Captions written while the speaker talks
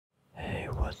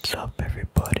What's up,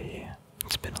 everybody?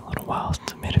 It's been a little while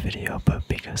since I made a video, but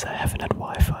because I haven't had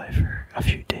Wi-Fi for a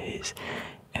few days,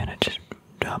 and I just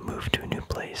moved to a new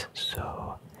place,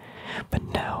 so. But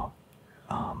now,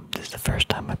 this is the first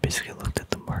time I basically looked at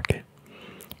the market,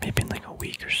 maybe in like a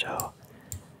week or so.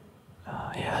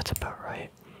 Yeah, that's about right.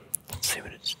 Let's see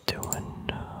what it's doing.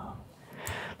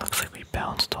 Looks like we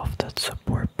bounced off that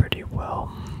support pretty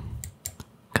well.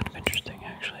 Kind of interesting,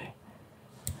 actually.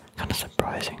 Kind of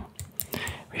surprising.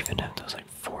 We've been at those like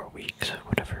 4 weeks,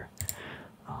 whatever.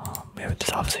 Yeah, this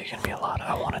is obviously gonna be a lot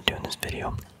I want to do in this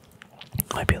video.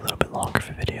 Might be a little bit longer of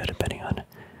a video depending on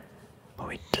what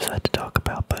we decide to talk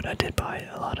about, but I did buy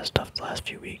a lot of stuff the last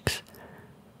few weeks.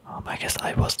 I guess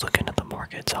I was looking at the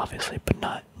markets, obviously, but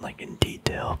not like in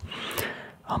detail.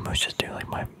 I was just doing like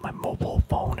my mobile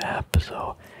phone app,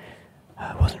 so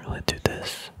I wasn't really do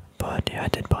this. But yeah, I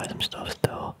did buy some stuff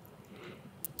still.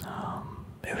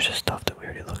 It was just stuff that we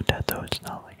already looked at, though. It's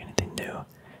not like anything new.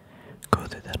 Go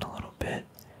through that a little bit.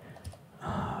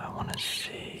 I want to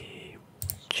see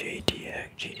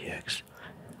GDX.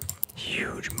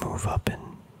 Huge move up in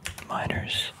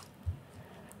miners.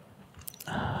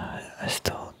 I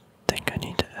still think I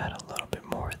need to add a little bit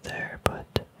more there,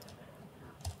 but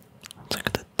let's look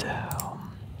at the Dow.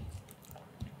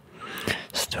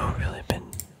 Still really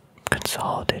been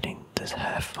consolidating this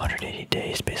half 180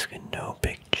 days, basically no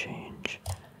big change.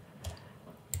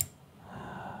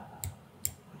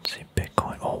 Let's see,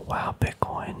 Bitcoin. Oh wow,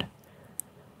 Bitcoin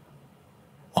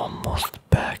almost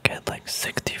back at like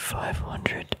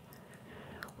 6,500.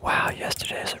 Wow,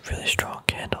 yesterday is a really strong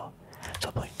candle. It's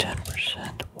up like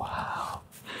 10%. Wow.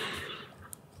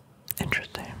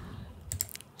 Interesting.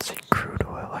 Let's see, crude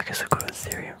oil. I guess I'll go to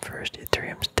Ethereum first.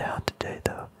 Ethereum's down today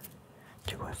though.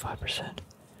 2.5%.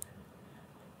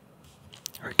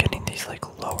 We're getting these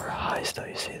like lower highs though,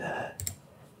 you see that?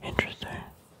 Interesting.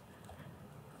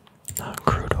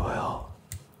 Crude oil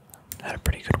had a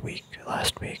pretty good week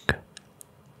last week.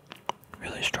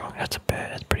 Really strong. That's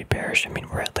pretty bearish. I mean,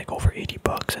 we're at like over 80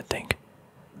 bucks, I think.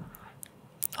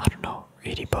 I don't know.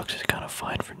 80 bucks is kind of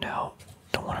fine for now.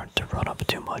 Don't want it to run up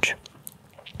too much.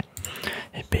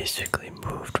 It basically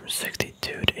moved from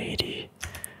 62 to 80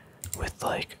 with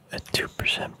like a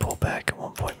 2% pullback at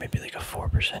one point, maybe like a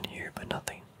 4% here, but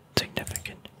nothing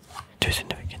significant. Too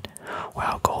significant.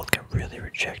 Wow, gold got really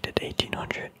rejected.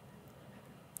 1800.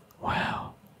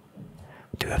 Wow.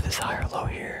 We do have this higher low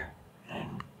here.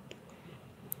 And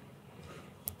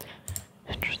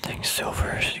interesting.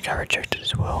 Silver got rejected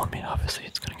as well. I mean, obviously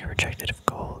it's gonna get rejected if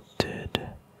gold did.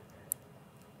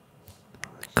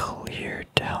 Clear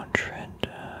downtrend.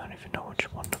 I don't even know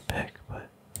which one to pick, but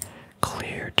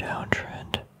clear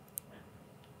downtrend.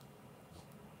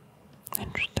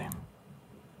 Interesting.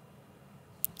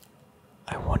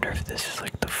 I wonder if this is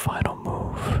like the final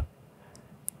move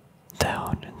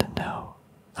down, and then now,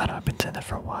 I don't know, I've been saying that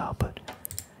for a while, but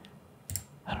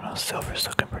I don't know, silver's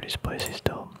looking pretty spicy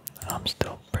still. I'm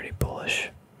still pretty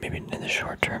bullish. Maybe in the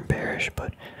short term bearish,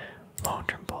 but long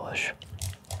term bullish.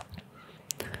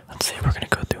 Let's see, we're gonna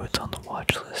go through what's on the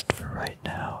watch list for right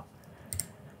now.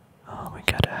 We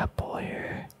got Apple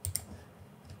here.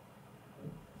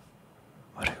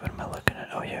 What am I looking at?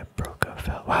 Oh yeah, broke up,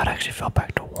 fell. Wow, it actually fell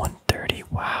back to 130.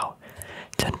 Wow,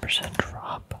 10%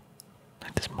 drop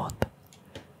like this month.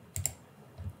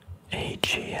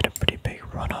 AG had a pretty big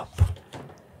run up.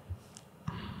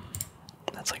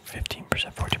 That's like 15%,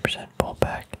 14%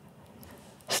 pullback.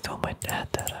 Still might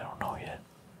add that, I don't know yet.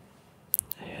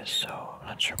 Yeah, so I'm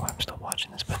not sure why I'm still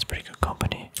watching this, but it's a pretty good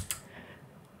company.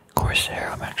 Corsair,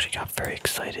 I'm actually got very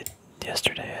excited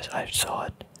yesterday as I saw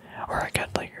it, or I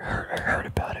got like heard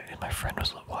about it, and my friend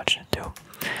was watching it too.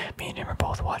 Me and him are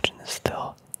both watching this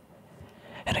still.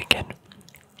 And again,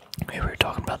 we were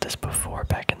talking about this before,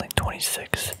 back in like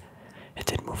 26. It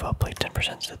did move up like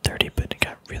 10% to 30, but it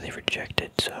got really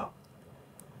rejected, so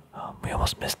we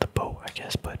almost missed the boat, I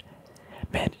guess. But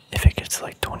man, if it gets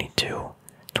like 22,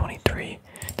 23,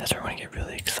 that's where I'm gonna get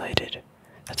really excited.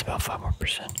 That's about 5 more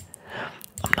percent.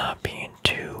 I'm not being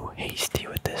too hasty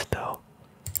with this though.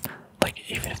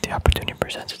 Like, even if the opportunity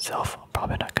presents itself, I'm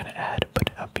probably not gonna add, but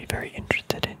I'd be very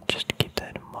interested in, just to keep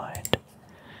that in mind.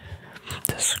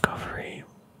 Discovery.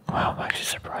 Wow, I'm actually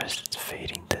surprised it's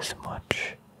fading this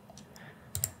much.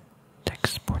 Tech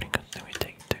sporting goods. Then we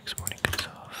take tech sporting goods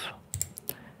off.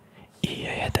 EA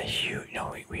had that huge. You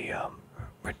know,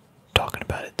 we're talking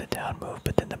about it, the down move,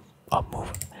 but then the up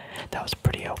move. That was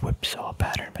pretty whipsaw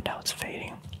pattern, but now it's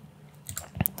fading.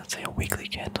 Let's say a weekly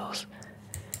candles.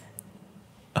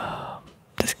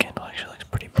 This candle actually looks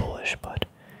pretty bullish, but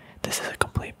this is a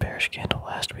complete bearish candle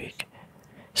last week.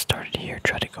 Started here,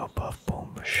 tried to go above,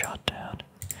 boom, was shot down.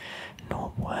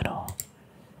 No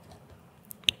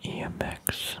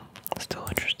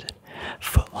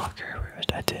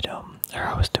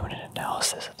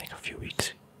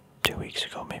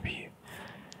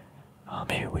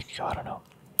ago, I don't know.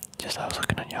 Just I was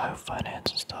looking on Yahoo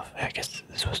Finance and stuff. I guess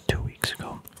this was 2 weeks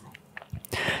ago.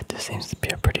 This seems to be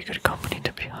a pretty good company,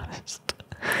 to be honest.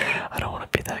 I don't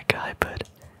want to be that guy, but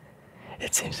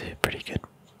it seems to be a pretty good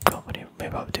company.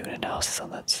 Maybe I'll do an analysis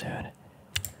on that soon.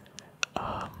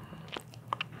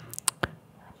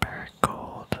 Barrick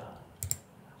Gold,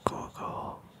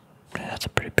 Google. Yeah, that's a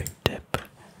pretty big dip.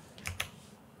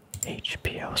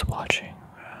 HP, I was watching.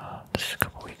 This is a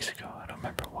couple weeks ago. I don't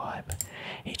remember why, but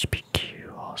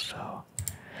HPQ also.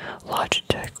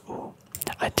 Logitech. Ooh,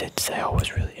 I did say I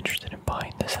was really interested in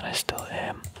buying this, and I still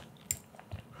am.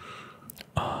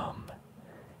 I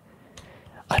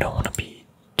don't want to be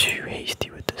too hasty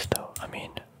with this though. I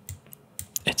mean,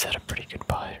 it's at a pretty good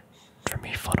buy for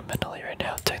me fundamentally right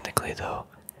now. Technically though,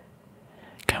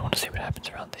 kind of want to see what happens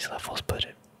around these levels, but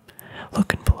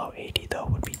looking below 80 though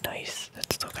would be nice.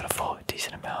 It's still gonna fall a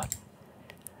decent amount.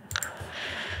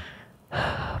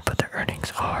 But the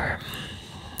earnings are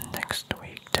next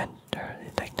week,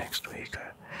 next week.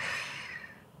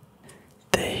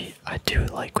 I do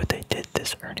like what they did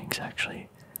this earnings actually.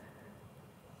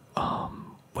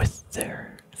 With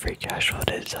their free cash flow,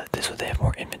 they have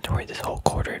more inventory this whole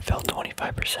quarter. It fell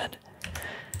 25%.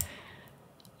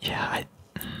 Yeah,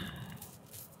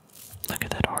 look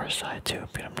at that RSI too.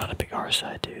 I mean, I'm not a big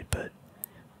RSI dude, but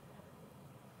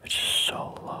it's just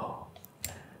so low.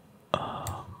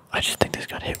 I just think this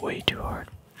got hit way too hard.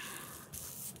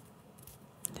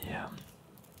 Yeah.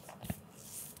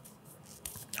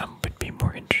 I would be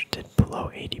more interested below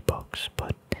 80 bucks,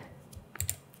 but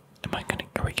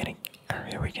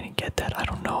are we gonna get that? I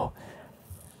don't know.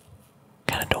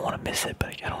 Kinda don't want to miss it, but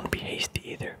I don't want to be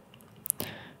hasty either.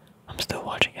 I'm still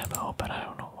watching MO, but I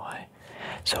don't know why.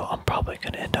 So I'm probably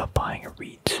gonna end up buying a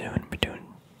REIT soon.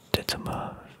 Did some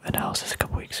analysis a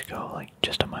couple weeks ago, like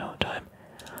just on my own time.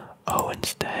 Oh, and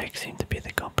Stag seem to be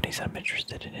the companies I'm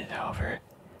interested in. However,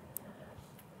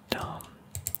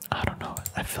 I don't know.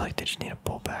 I feel like they just need to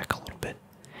pull back a little bit.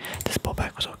 This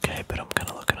pullback was okay, but I'm kind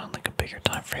of looking on like a bigger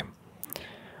time frame.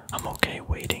 I'm okay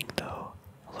waiting though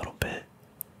a little bit.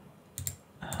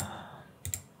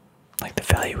 Like the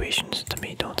valuations to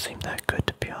me don't seem that good,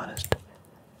 to be honest.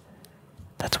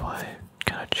 That's why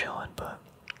kind of chilling. But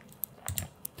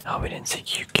oh, we didn't see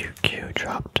QQQ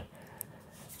dropped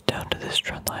down to this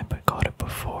trend line, but caught it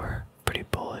before. Pretty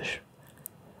bullish.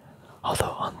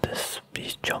 Although on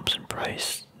these jumps in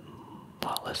price, a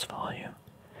lot less volume.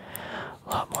 A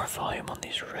lot more volume on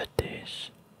these red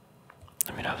days.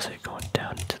 I mean, obviously going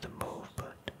down into the move,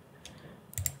 but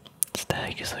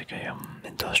Stag is like a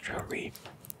industrial REIT.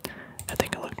 I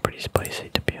think it looked pretty spicy,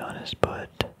 to be honest, but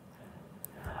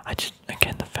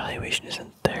again, the valuation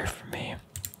isn't there for me.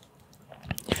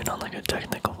 Even on like a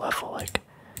technical level, like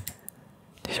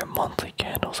these are monthly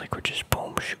candles, like we're just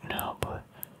boom shooting out, but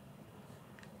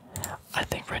I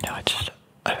think right now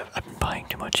I've been buying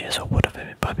too much. Yeah, so what have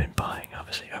I been buying?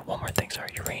 Obviously, one more thing,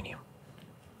 sorry, uranium.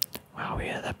 Wow, we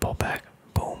had that pullback.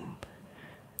 Boom.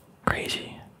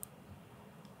 Crazy.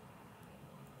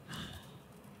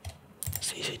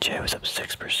 CCJ was up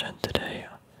 6% today.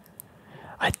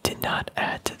 I did not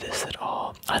add to this at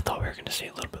all. I thought we were going to see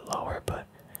a little bit lower, but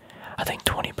I think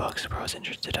 20 bucks is where I was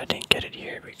interested. I didn't get it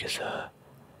here because,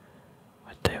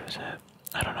 what day was that?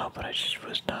 I don't know, but I just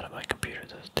was not at my computer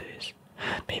those days.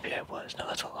 Maybe I was. No,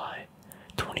 that's a lie.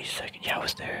 22nd. Yeah, I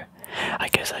was there. I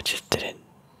guess I just didn't.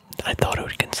 I thought it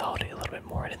would consolidate a little bit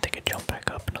more. I didn't think it'd jump back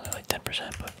up another like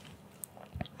 10%, but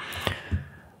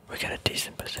we got a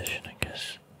decent position, I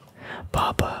guess.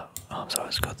 Papa. So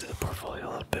let's go through the portfolio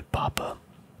a little bit. Papa.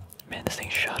 Man, this thing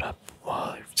shot up.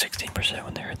 Well, 16%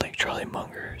 when they heard like Charlie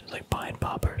Munger like buying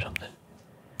Papa or something.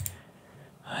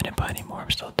 I didn't buy any more.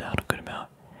 I'm still down a good amount.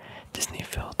 Disney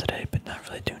fell today, but not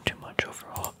really doing too much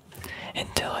overall.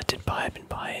 Until I did buy, I've been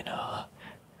buying, I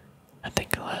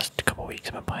think the last couple weeks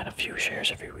I've been buying a few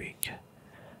shares every week.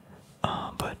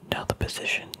 But now the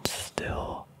position's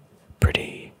still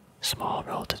pretty small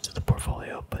relative to the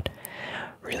portfolio, but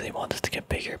really want this to get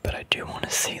bigger, but I do want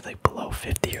to see like below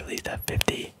 50 or at least at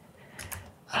 50.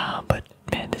 But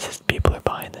man, people are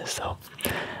buying this, so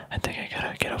I think I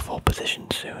gotta get a full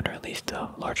position soon, or at least a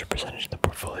larger percentage of the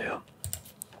portfolio.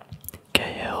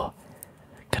 KL,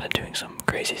 kind of doing some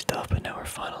crazy stuff, but now we're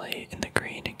finally in the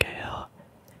green in KL.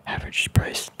 Average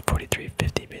price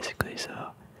 43.50 basically,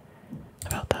 so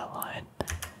about that line.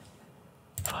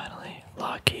 Finally,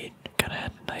 Lockheed kind of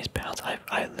had a nice bounce.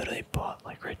 I literally bought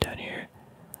like right down here.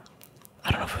 I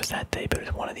don't know if it was that day, but it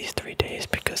was one of these 3 days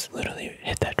because literally it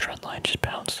hit that trend line, just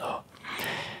bounced. So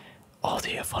all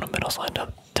the fundamentals lined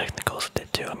up, technicals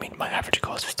did too. I mean, my average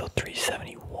cost is still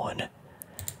 371.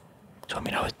 So I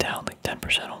mean, I was down like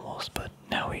 10% almost, but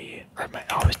now I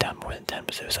was down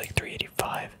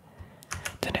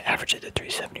averaged it to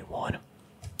 371.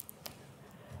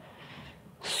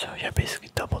 So yeah, basically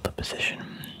doubled the position.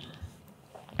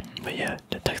 But yeah,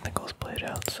 the technicals played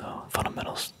out, so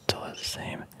fundamentals still are the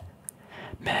same.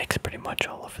 Mags pretty much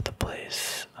all over the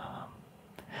place.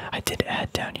 I did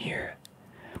add down here.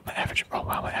 My average, oh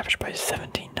wow, my average price is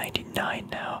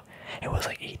 $17.99 now. It was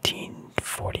like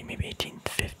 $18.40, maybe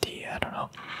 $18.50, I don't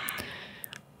know.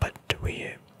 But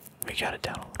we got it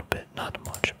down a little bit, not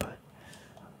much, but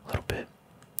a little bit.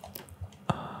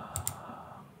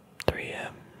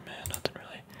 3M, man, nothing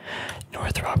really.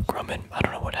 Northrop Grumman, I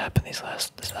don't know what happened this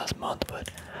last month,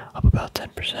 but up about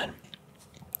 10%.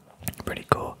 Pretty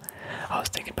cool. I was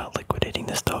thinking about liquidating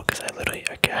this though, because I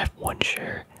have one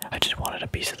share. I just wanted a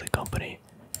piece of the company.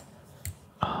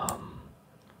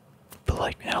 But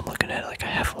like now I'm looking at it, like I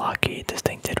have Lockheed. This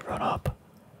thing did run up.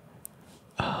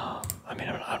 I mean,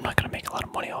 I'm not gonna make a lot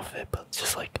of money off of it, but it's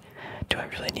just like, do I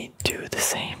really need to do the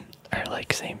same, or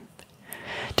like same,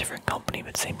 different company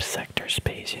but same sector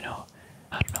space? You know,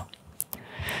 I don't know.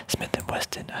 Smith and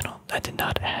Weston, I did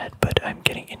not add, but I'm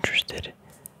getting interested.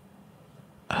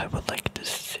 I would like to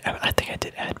see, I think I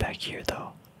did add back here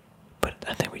though, but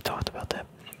I think we talked about that.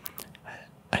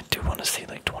 I do want to see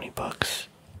like 20 bucks.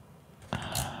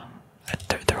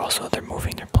 They're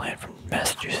moving their plant from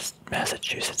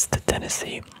Massachusetts to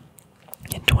Tennessee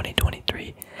in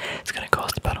 2023. It's gonna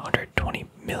cost about 120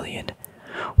 million,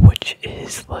 which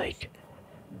is like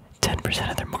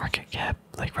 10% of their market cap.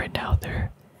 Like right now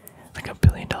they're like $1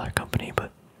 billion company,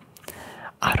 but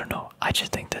I don't know. I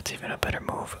just think that's even a better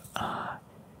move.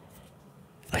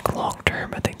 Like long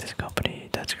term, I think this company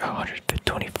that's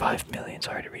 125 million.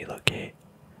 Sorry to relocate.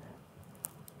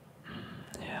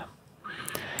 Yeah.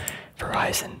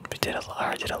 Verizon,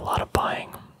 I did a lot of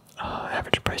buying.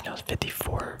 Average price now is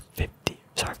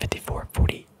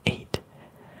 54.48.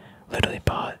 Literally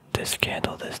bought this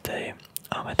candle this day.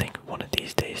 I think one of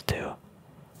these days too.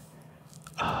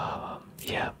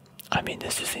 Yeah. I mean,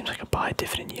 this just seems like a buy.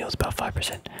 Dividend yield is about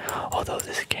 5%. Although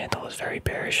this candle is very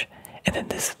bearish, and then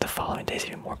the following day is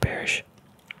even more bearish.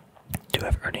 Do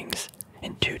have earnings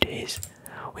in 2 days.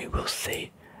 We will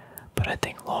see. But I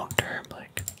think long term,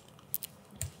 like,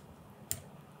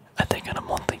 I think on a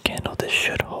monthly candle this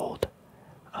should hold.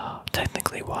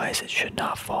 Technically wise, it should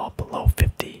not fall below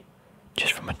 50,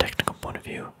 just from a technical point of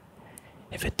view.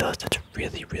 If it does, that's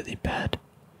really, really bad.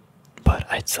 But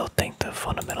I still think the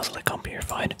fundamentals of the company are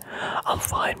fine. I'm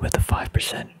fine with the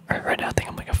 5%. Right now I think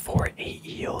I'm like a 4.8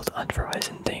 yield on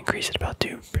Verizon. They increase it about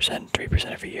 2%,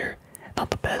 3% every year.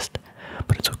 Not the best,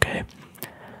 but it's okay.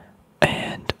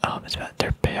 And it's about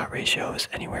their payout ratio is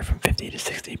anywhere from 50 to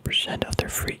 60% of their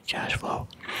free cash flow.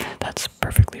 That's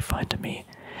perfectly fine to me.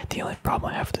 The only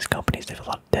problem I have with this company is they have a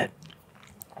lot of debt.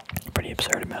 A pretty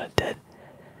absurd amount of debt.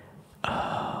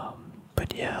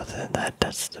 But yeah, other than that,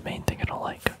 that's the main thing I don't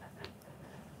like.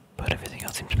 But everything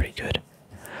else seems pretty good.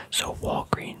 So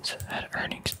Walgreens had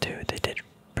earnings too. They did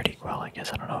pretty well, I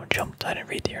guess. I don't know. Jumped. I didn't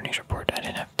read the earnings report. I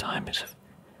didn't have time.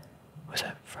 Was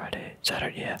that Friday?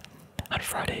 Saturday? Yeah. On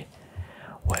Friday,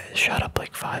 it shot up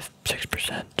like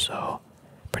 5-6%. So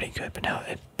pretty good. But now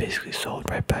it basically sold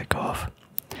right back off.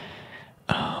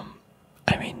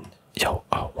 I mean,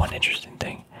 one interesting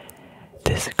thing.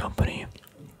 This company,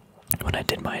 when I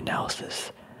did my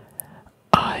analysis,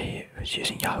 I was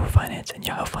using Yahoo Finance, and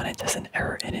Yahoo Finance has an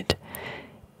error in it.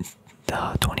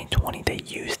 2020, they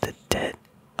used the debt.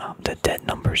 The debt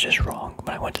numbers is wrong.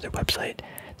 When I went to their website,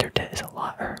 their debt is a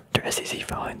lot, or their SEC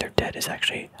filing, their debt is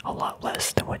actually a lot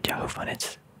less than what Yahoo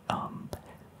Finance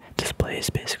displays,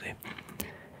 basically.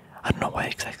 I don't know why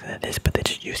exactly that is, but they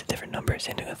just use a different number.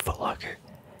 Same thing with Foot Locker.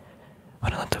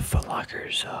 When I looked at Foot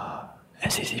Locker's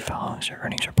SEC filings or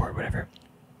earnings report, whatever,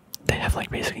 they have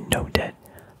like basically no debt,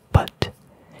 but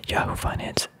Yahoo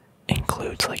Finance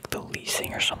includes like the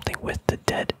leasing or something with the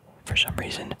debt for some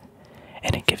reason,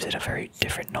 and it gives it a very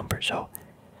different number. So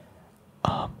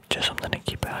just something to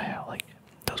keep an eye out. Like,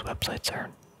 those websites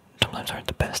sometimes aren't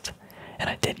the best,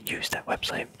 and I did use that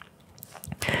website.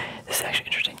 This is actually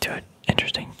interesting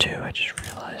too. I just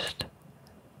realized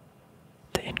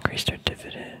they increased their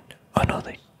dividend. Oh no,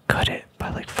 they cut it by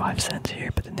like 5 cents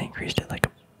here, but then they increased it like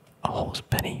a whole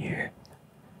penny here.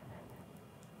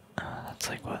 That's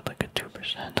like what, like a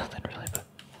 2%? Nothing really, but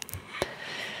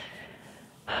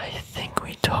I think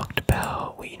we talked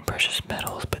about wheat and precious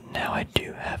metals, but now I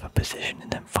do have a position in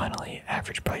them finally.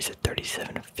 Average price at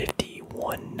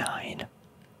 37.51.9.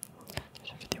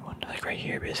 51, like right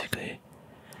here basically.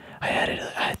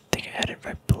 I think I added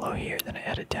right below here, then I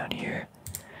added down here.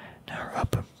 Now we're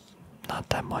up not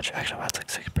that much. Actually, that's like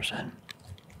 6%.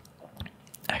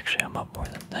 Actually, I'm up more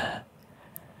than that.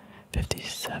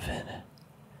 57.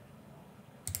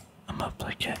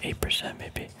 like, yeah, 8%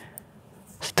 maybe.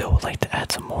 Still would like to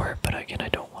add some more, but again, I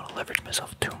don't want to leverage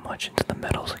myself too much into the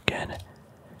metals again.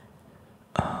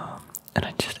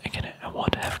 And I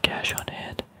want to have cash on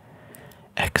hand.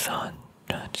 Exxon,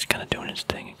 just kind of doing its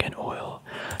thing again. Oil,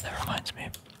 that reminds me.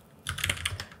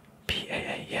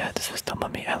 PAA, yeah, this is dumb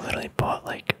of me. I literally bought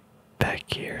like back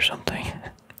here or something,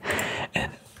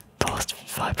 and lost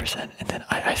 5%, and then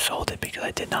I sold it because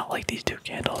I did not like these two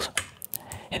candles,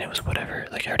 and it was whatever.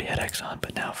 Like I already had Exxon,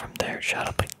 but now from there it shot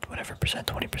up like whatever percent,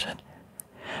 20%.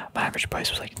 My average price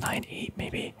was like 9.8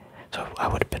 maybe, so I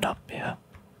would have been up, yeah,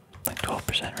 like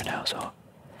 12% right now. So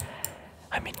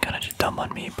I mean, kind of just dumb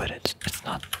on me, but it's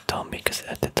not dumb because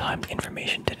at the time the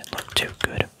information didn't look too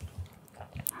good.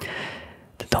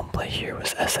 The dumb play here was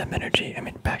SM Energy. I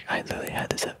mean, back I literally had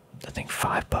this at I think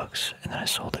 $5, and then I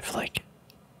sold it for like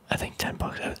I think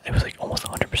 $10. It was like almost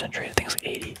 100% trade. I think it was like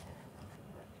 80.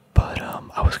 But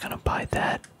I was gonna buy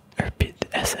that or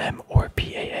SM or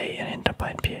PAA, and I ended up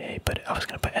buying PAA. But I was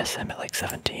gonna buy SM at like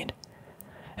 17,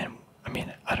 and I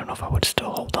mean I don't know if I would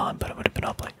still hold on, but it would have been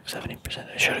up like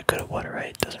 70%. I should have, could have, would have, right?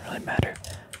 It doesn't really matter.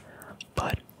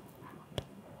 But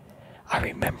I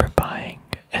remember buying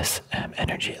SM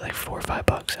Energy at like $4 or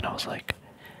 $5, and I was like,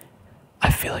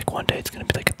 I feel like one day it's gonna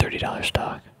be like a $30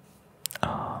 stock.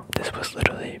 This was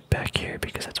literally back here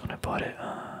because that's when I bought it.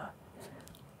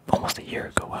 Almost a year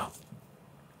ago. Wow,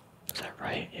 is that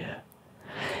right? Yeah.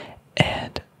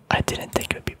 And I didn't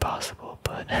think it would be possible,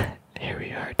 but here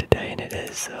we are today, and it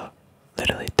is. So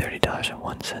literally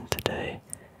 $30.01 today.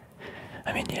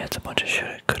 I mean, yeah, it's a bunch of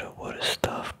shoulda, coulda, woulda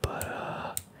stuff,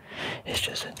 but it's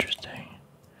just interesting.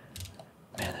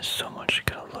 Man, there's so much you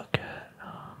gotta look at.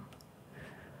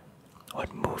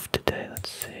 What moved today?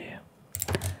 Let's see.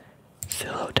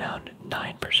 Zillow down to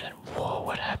 9%. Whoa,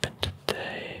 what happened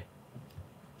today?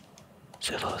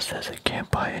 Zillow says it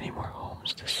can't buy any more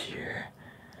homes this year.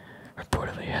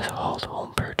 Reportedly has a halt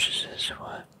home purchases.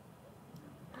 What?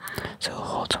 Zillow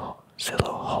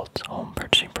halts home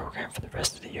purchasing program for the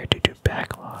rest of the year due to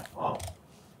backlog. Whoa.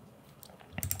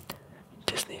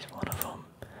 Disney's one of them.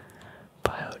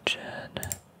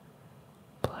 Biogen.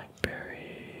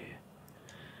 Blackberry.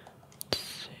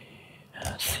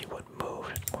 Let's see what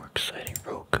moved. It's more exciting.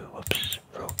 Roku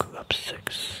up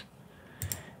 6.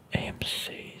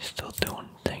 AMC still doing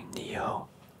thing. Neo.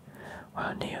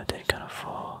 Wow, Neo did kind of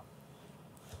fall.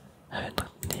 I haven't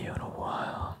looked at Neo in a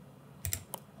while.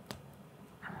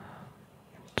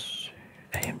 Let's see.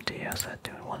 AMD, how's that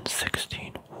doing?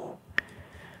 116. Whoa.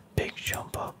 Big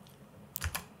jump up.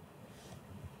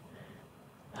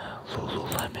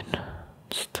 Lululemon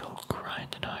still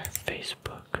grinding higher.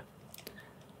 Facebook.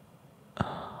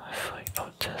 I feel like, oh,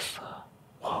 Tesla.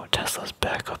 Whoa, Tesla's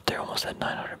back up there, almost at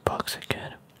 $900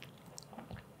 again.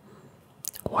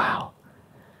 Wow.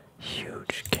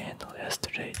 Huge candle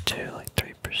yesterday too, like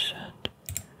 3%.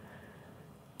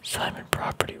 Simon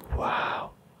Property,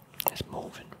 wow. It's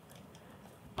moving.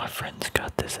 My friend's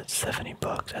got this at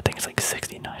 $70. I think it's like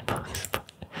 $69,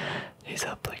 but he's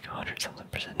up like 100 something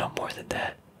percent. No more than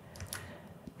that.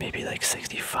 Maybe like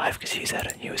 65 because he was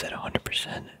at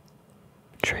 100%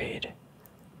 trade.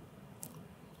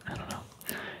 I don't know.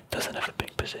 Doesn't have a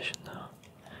big position though.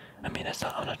 I mean,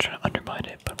 I'm not trying to undermine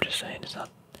it, but I'm just saying it's not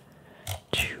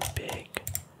too big.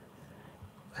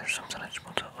 There's something I just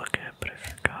want to look at, but I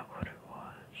forgot what it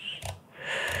was.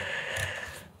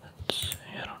 Let's see,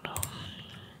 I don't know.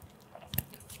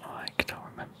 Oh, I don't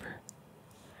remember.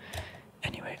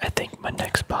 Anyway, I think my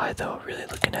next buy though, really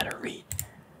looking at a REIT,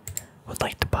 would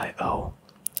like to buy O.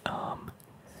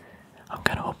 I'm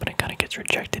kind of hoping it kind of gets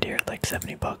rejected here at like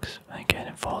 $70. Again,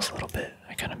 it falls a little bit.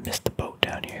 I kind of missed the boat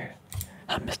down here.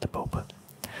 Not missed the boat, but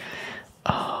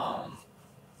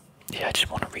yeah, I just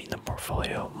want to read in the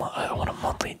portfolio. I want a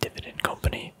monthly dividend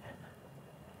company.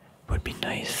 Would be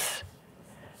nice.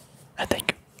 I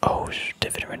think O's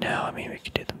dividend right now. I mean, we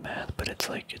could do the math, but it's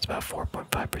about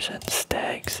 4.5%.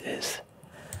 Stags is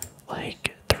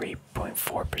like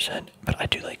 3.4%. But I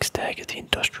do like Stag as the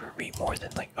industrial REIT more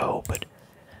than like O, but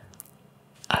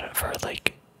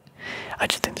I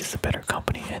just think this is a better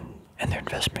company, and their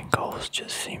investment goals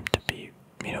just seem to be,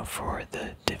 for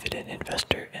the dividend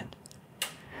investor, and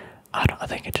I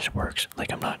think it just works.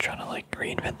 Like, I'm not trying to like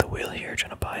reinvent the wheel here,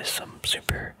 trying to buy some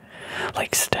super,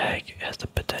 like Stag has the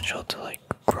potential to like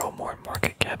grow more in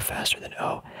market cap faster than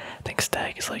O. I think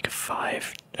Stag is like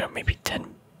 5 or maybe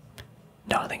 10.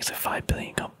 No, I think it's a $5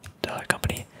 billion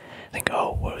company. I think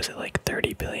what was it, like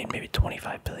 30 billion, maybe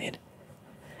 25 billion.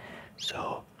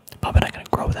 So probably not gonna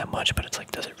grow that much, but it's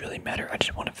like, does it really matter? I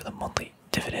just want it for the monthly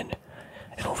dividend,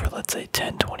 and over, let's say,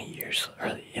 10-20 years,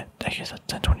 or yeah, I guess that's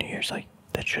 10-20 years, like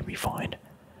that should be fine.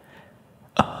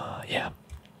 Yeah,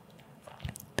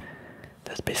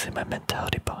 basically my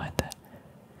mentality behind that.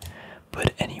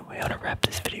 But anyway, I'm gonna wrap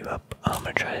this video up. I'm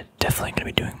gonna try, definitely gonna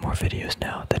be doing more videos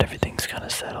now that everything's kind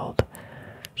of settled.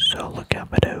 So look out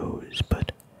for those.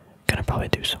 But gonna probably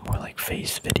do some more like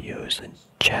face videos and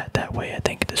chat that way. I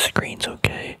think the screen's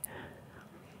okay.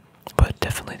 But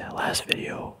definitely that last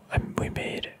video we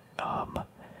made,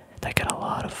 that got a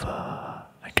lot of,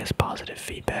 I guess, positive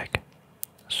feedback.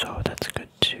 So that's good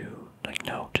to like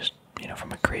know, just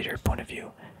from a creator point of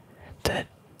view, that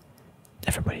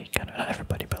everybody not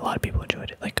everybody, but a lot of people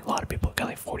enjoyed it. Like a lot of people got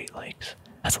like 40 likes.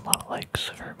 That's a lot of likes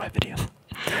for my video.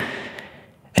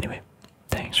 Anyway,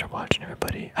 thanks for watching,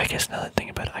 everybody. I guess now that I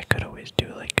think about it, I could always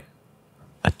do like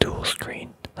a dual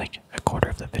screen, like a quarter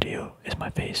of the video is my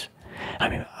face. I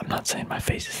mean, I'm not saying my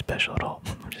face is special at all.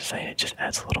 I'm just saying it just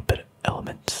adds a little bit of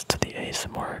elements to the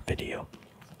ASMR video,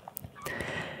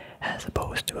 as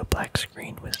opposed to a black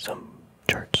screen with some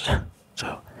charts.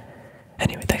 So,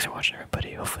 anyway, thanks for watching,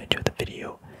 everybody. Hopefully you enjoyed the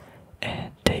video,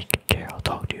 and take care. I'll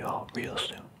talk to you all real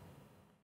soon.